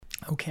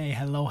Okay,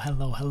 hello,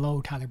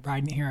 Tyler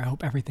Bryden here. I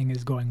hope everything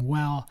is going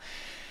well.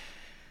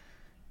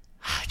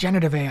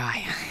 Generative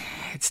AI,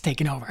 it's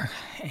taken over,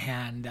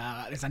 and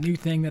there's a new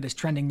thing that is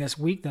trending this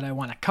week that I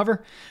want to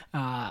cover.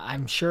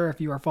 I'm sure if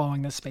you are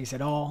following this space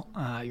at all,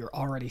 you're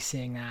already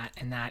seeing that,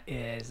 and that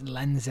is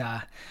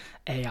Lensa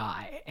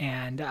AI.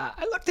 And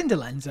I looked into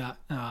Lensa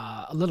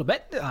a little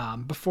bit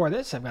before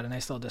this. I've got a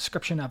nice little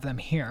description of them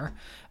here.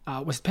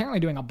 Was apparently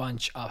doing a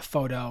bunch of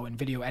photo and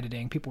video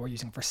editing. People were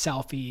using for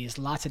selfies,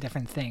 lots of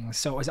different things.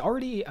 So it was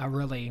already a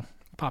really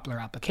popular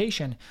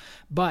application,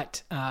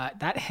 but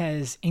that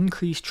has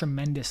increased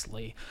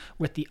tremendously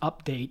with the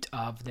update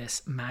of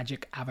this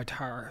magic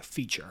avatar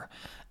feature.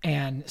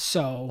 And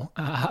so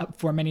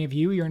for many of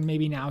you, you're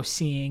maybe now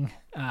seeing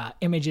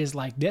images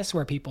like this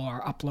where people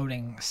are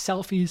uploading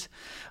selfies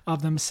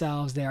of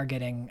themselves. They are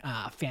getting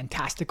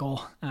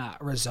fantastical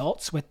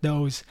results with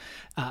those.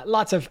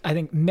 Lots of, I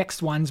think,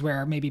 mixed ones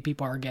where maybe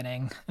people are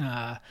getting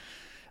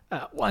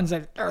ones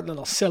that are a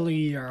little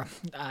silly or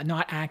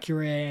not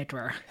accurate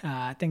or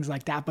things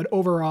like that. But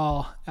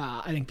overall,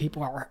 I think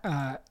people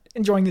are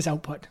enjoying this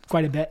output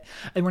quite a bit.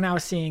 And we're now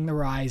seeing the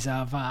rise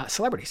of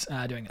celebrities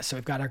doing this. So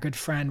we've got our good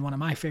friend, one of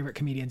my favorite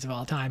comedians of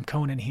all time,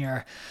 Conan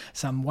here.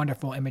 Some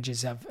wonderful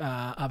images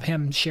of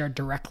him shared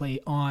directly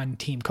on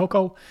Team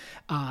Coco,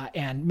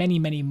 and many,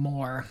 many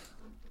more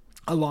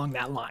along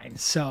that line.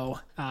 So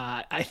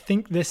I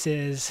think this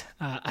is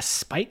a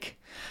spike.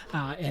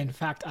 In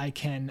fact, I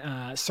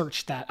can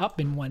search that up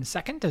in 1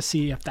 second to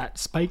see if that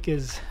spike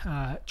is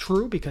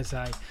true, because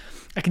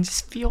I can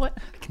just feel it.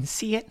 I can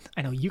see it.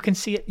 I know you can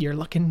see it. You're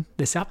looking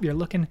this up. You're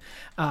looking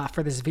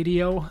for this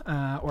video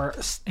or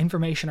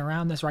information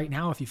around this right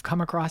now. If you've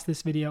come across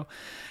this video,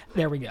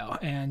 there we go.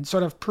 And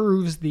sort of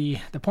proves the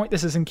point.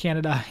 This is in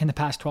Canada in the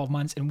past 12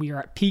 months, and we are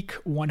at peak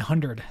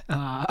 100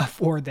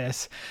 for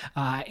this.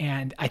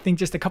 And I think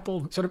just a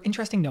couple sort of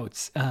interesting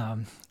notes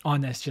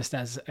on this, just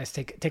as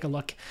take a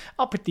look.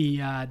 I'll put the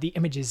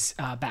images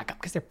back up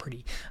because they're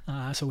pretty,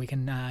 so we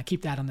can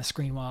keep that on the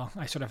screen while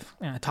I sort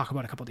of talk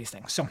about a couple of these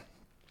things. So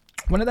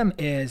one of them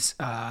is,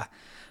 I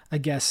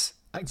guess,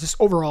 just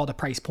overall the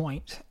price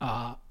point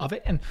of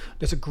it. And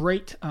there's a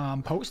great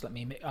post. Let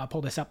me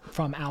pull this up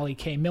from Ali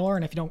K. Miller.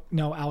 And if you don't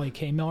know Ali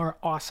K. Miller,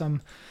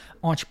 awesome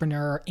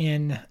entrepreneur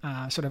in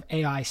sort of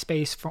AI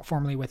space,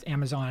 formerly with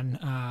Amazon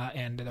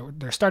and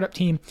their startup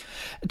team.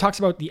 It talks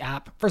about the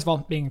app, first of all,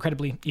 being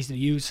incredibly easy to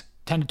use.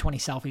 10 to 20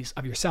 selfies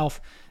of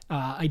yourself.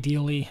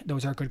 Ideally,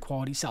 those are good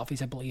quality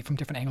selfies, I believe, from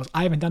different angles.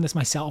 I haven't done this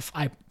myself.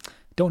 I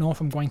don't know if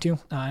I'm going to,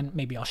 and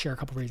maybe I'll share a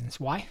couple of reasons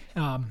why.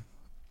 And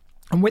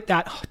with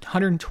that,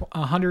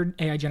 100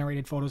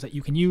 AI-generated photos that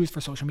you can use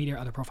for social media or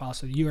other profiles,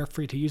 so you are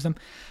free to use them.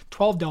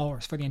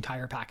 $12 for the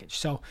entire package.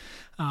 So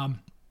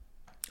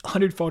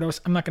 100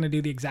 photos. I'm not going to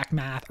do the exact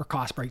math or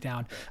cost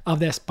breakdown of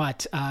this,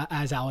 but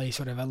as Ali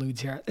sort of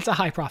alludes here, it's a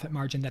high profit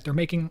margin that they're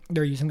making.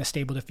 They're using the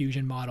Stable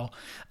Diffusion model.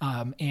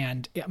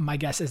 And my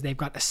guess is they've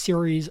got a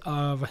series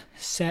of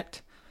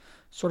set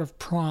sort of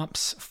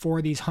prompts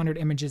for these 100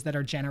 images that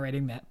are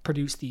generating that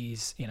produce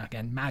these,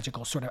 again,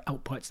 magical sort of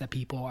outputs that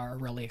people are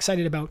really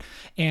excited about.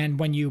 And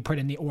when you put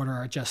in the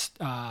order, it just,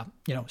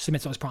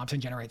 submits those prompts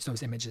and generates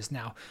those images.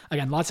 Now,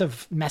 again, lots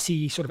of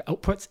messy sort of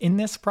outputs in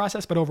this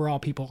process, but overall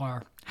people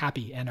are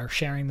happy and are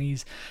sharing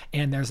these.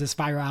 And there's this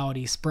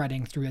virality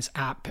spreading through this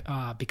app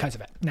because of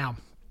it. Now,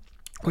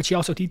 what she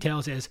also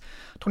details is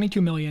 22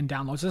 million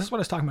downloads. This is what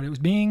I was talking about. It was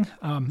being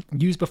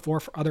used before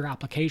for other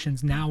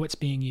applications. Now it's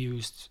being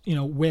used,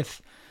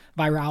 with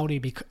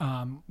virality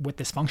with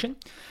this function.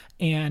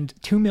 And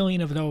 2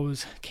 million of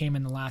those came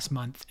in the last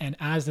month. And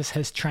as this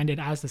has trended,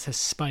 as this has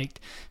spiked,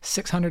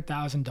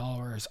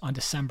 $600,000 on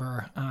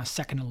December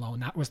 2nd alone.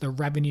 That was the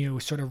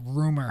revenue sort of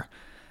rumor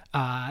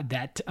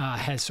that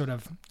has sort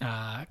of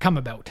come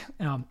about.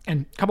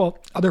 And a couple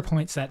other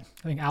points that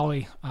I think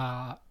Ali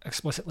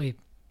explicitly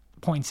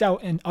points out,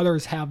 and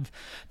others have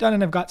done,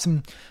 and I've got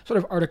some sort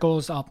of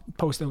articles. I'll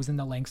post those in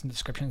the links in the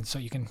description so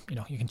you can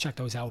check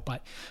those out.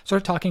 But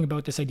sort of talking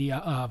about this idea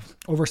of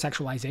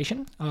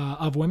over-sexualization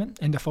of women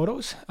in the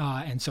photos.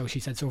 And so she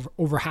said, so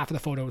over half of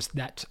the photos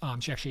that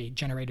she actually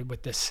generated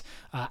with this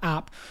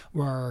app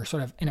were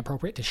sort of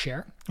inappropriate to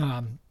share.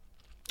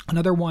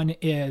 Another one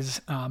is,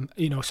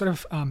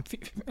 sort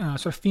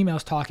of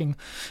females talking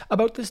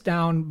about this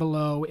down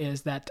below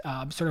is that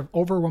sort of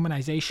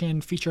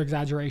over-womanization, feature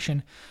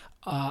exaggeration,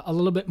 a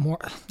little bit more,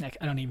 like,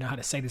 I don't even know how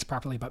to say this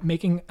properly, but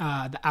making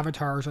the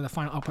avatars or the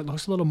final output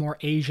looks a little more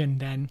Asian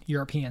than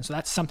European. So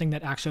that's something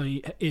that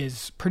actually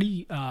is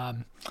pretty,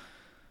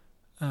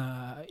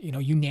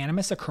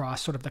 unanimous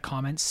across sort of the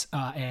comments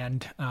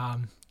and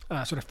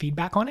sort of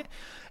feedback on it.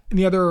 And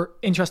the other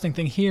interesting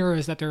thing here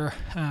is that there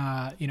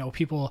are,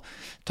 people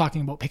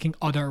talking about picking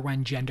other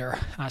when gender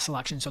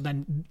selection. So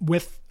then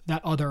with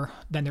that other,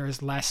 then there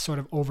is less sort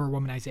of over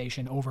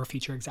womanization, over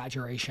feature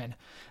exaggeration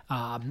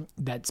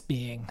that's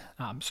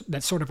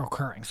sort of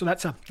occurring. So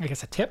that's a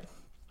tip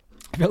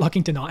if you're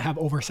looking to not have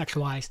over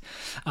sexualized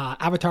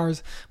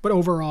avatars, but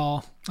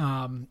overall,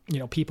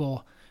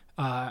 people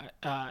a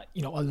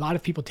lot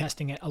of people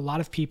testing it, a lot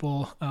of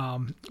people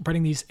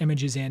putting these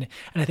images in,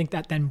 and I think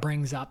that then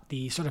brings up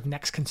the sort of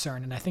next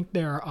concern. And I think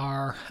there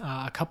are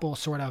a couple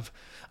sort of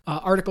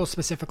articles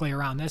specifically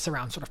around this,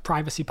 around sort of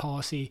privacy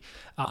policy,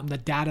 the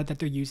data that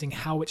they're using,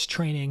 how it's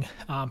training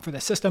for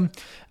the system.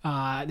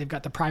 They've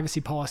got the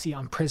privacy policy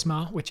on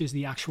Prisma, which is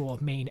the actual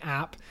main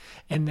app,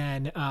 and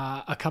then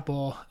a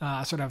couple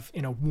sort of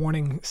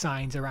warning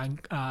signs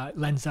around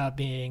Lensa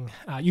being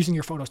using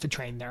your photos to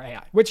train their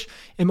AI, which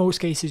in most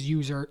cases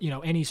user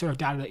any sort of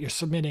data that you're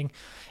submitting,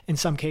 in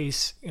some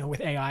case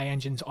with AI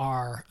engines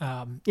are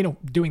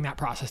doing that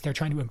process. They're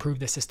trying to improve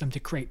the system to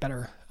create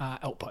better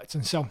outputs.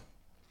 And so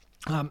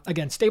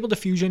again, Stable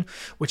Diffusion,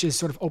 which is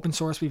sort of open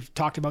source. We've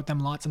talked about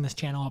them lots on this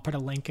channel. I'll put a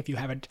link if you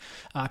haven't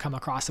come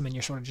across them and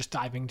you're sort of just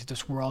diving into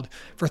this world,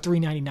 for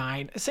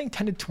 $3.99. It's saying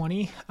 10 to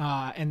 20,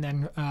 and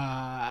then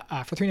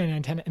for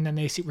 $3.99, 10, and then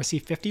they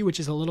receive 50, which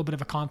is a little bit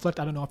of a conflict.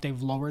 I don't know if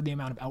they've lowered the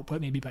amount of output,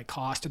 maybe by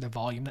cost or the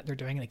volume that they're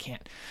doing, and they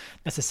can't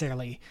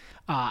necessarily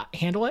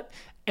handle it.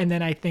 And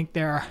then I think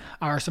there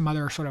are some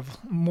other sort of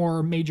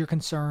more major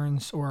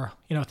concerns, or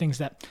things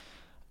that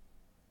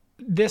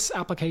this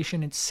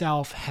application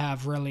itself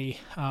have really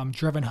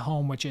driven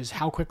home, which is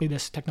how quickly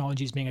this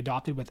technology is being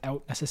adopted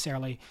without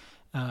necessarily,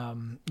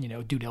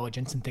 due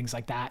diligence and things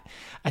like that.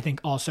 I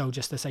think also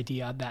just this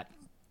idea that,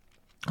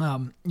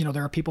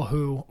 there are people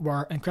who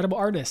are incredible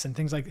artists and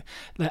things like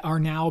that are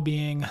now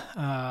being, if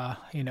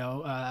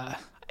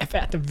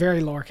at the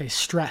very lowercase,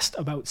 stressed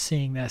about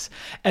seeing this.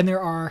 And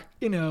there are,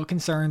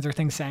 concerns or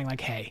things saying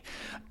like, hey,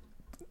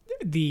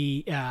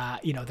 the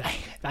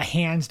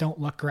hands don't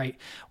look great.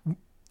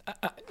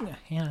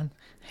 That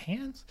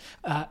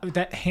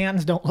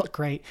hands don't look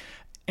great,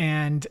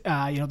 and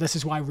this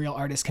is why real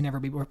artists can never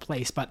be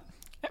replaced. But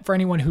for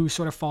anyone who's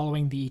sort of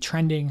following the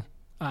trending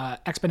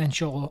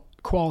exponential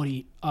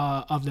quality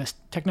of this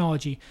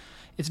technology,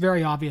 it's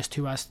very obvious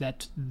to us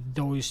that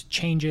those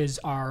changes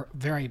are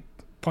very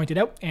pointed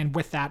out, and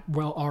with that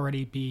will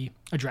already be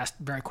addressed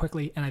very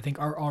quickly, and I think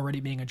are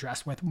already being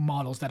addressed with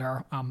models that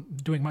are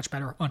doing much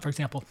better on, for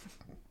example,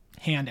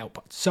 hand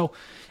outputs. So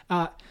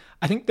I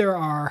think there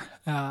are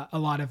a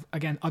lot of,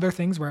 again, other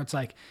things where it's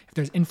like, if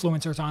there's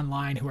influencers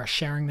online who are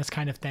sharing this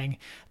kind of thing,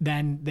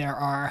 then there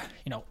are,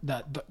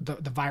 the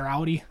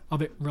virality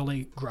of it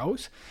really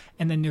grows.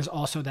 And then there's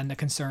also then the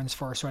concerns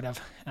for sort of,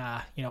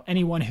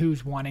 anyone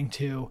who's wanting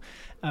to,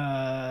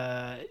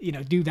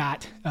 do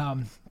that,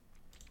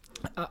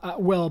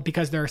 will,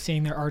 because they're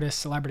seeing their artists,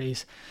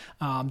 celebrities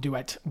do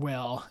it,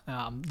 will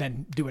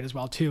then do it as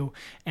well too,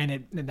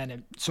 and then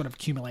it sort of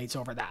accumulates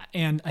over that.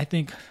 And I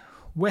think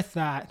with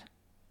that,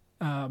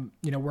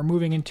 we're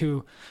moving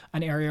into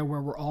an area where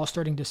we're all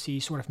starting to see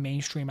sort of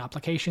mainstream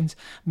applications.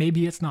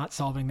 Maybe it's not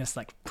solving this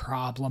like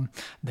problem,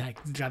 like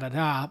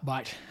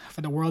but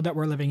for the world that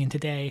we're living in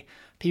today,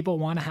 people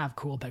want to have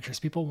cool pictures.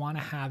 People want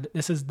to have,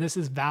 this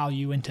is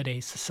value in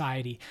today's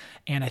society.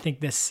 And I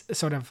think this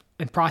sort of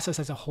process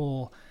as a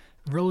whole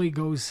really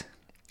it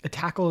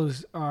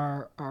tackles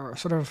our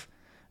sort of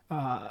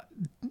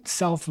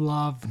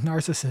self-love,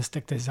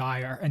 narcissistic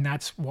desire. And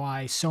that's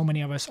why so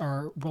many of us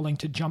are willing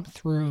to jump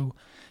through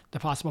the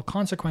possible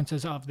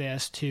consequences of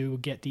this to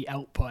get the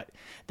output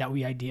that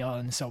we ideal,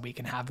 and so we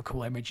can have the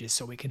cool images,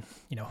 so we can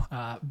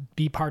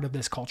be part of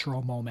this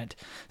cultural moment,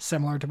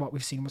 similar to what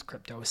we've seen with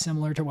crypto,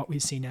 similar to what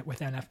we've seen it with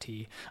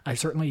NFT. I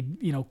certainly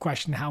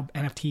question how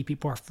NFT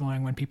people are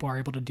feeling when people are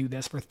able to do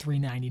this for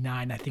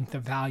 $3.99. I think the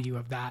value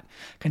of that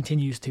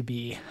continues to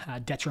be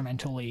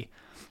detrimentally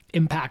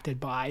impacted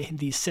by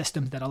these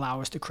systems that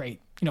allow us to create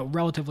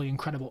relatively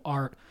incredible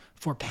art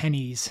for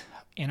pennies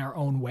in our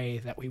own way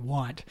that we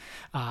want.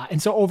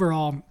 And so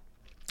overall,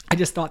 I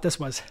just thought this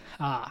was,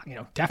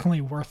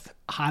 definitely worth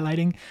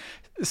highlighting.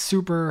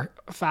 Super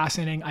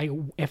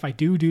fascinating. If I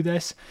do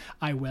this,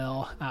 I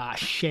will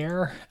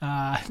share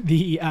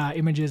the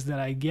images that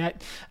I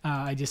get.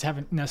 I just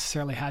haven't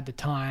necessarily had the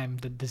time,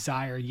 the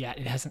desire yet.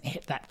 It hasn't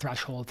hit that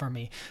threshold for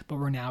me, but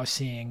we're now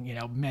seeing,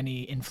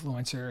 many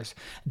influencers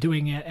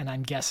doing it. And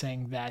I'm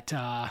guessing that,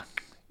 I'll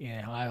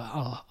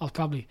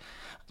probably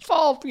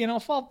fall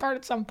apart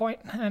at some point,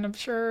 and I'm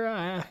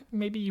sure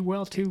maybe you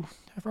will too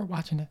if we're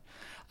watching it.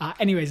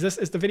 Anyways, this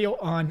is the video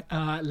on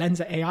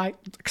Lensa AI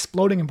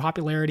exploding in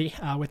popularity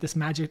with this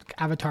magic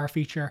avatar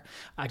feature,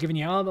 giving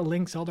you all the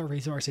links, all the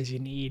resources you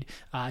need.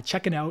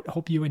 Check it out.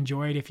 Hope you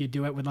enjoyed. If you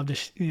do it, we'd love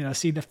to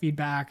see the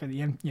feedback or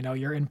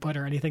your input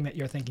or anything that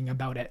you're thinking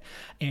about it.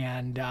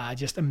 And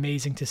just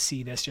amazing to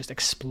see this just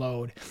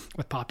explode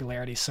with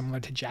popularity, similar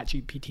to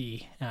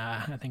ChatGPT,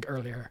 I think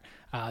earlier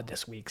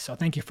this week. So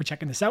thank you for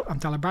checking this out. I'm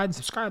Tyler Bryden.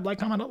 Subscribe, like,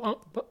 comment,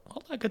 all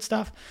that good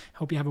stuff.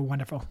 Hope you have a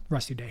wonderful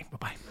rest of your day.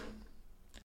 Bye-bye.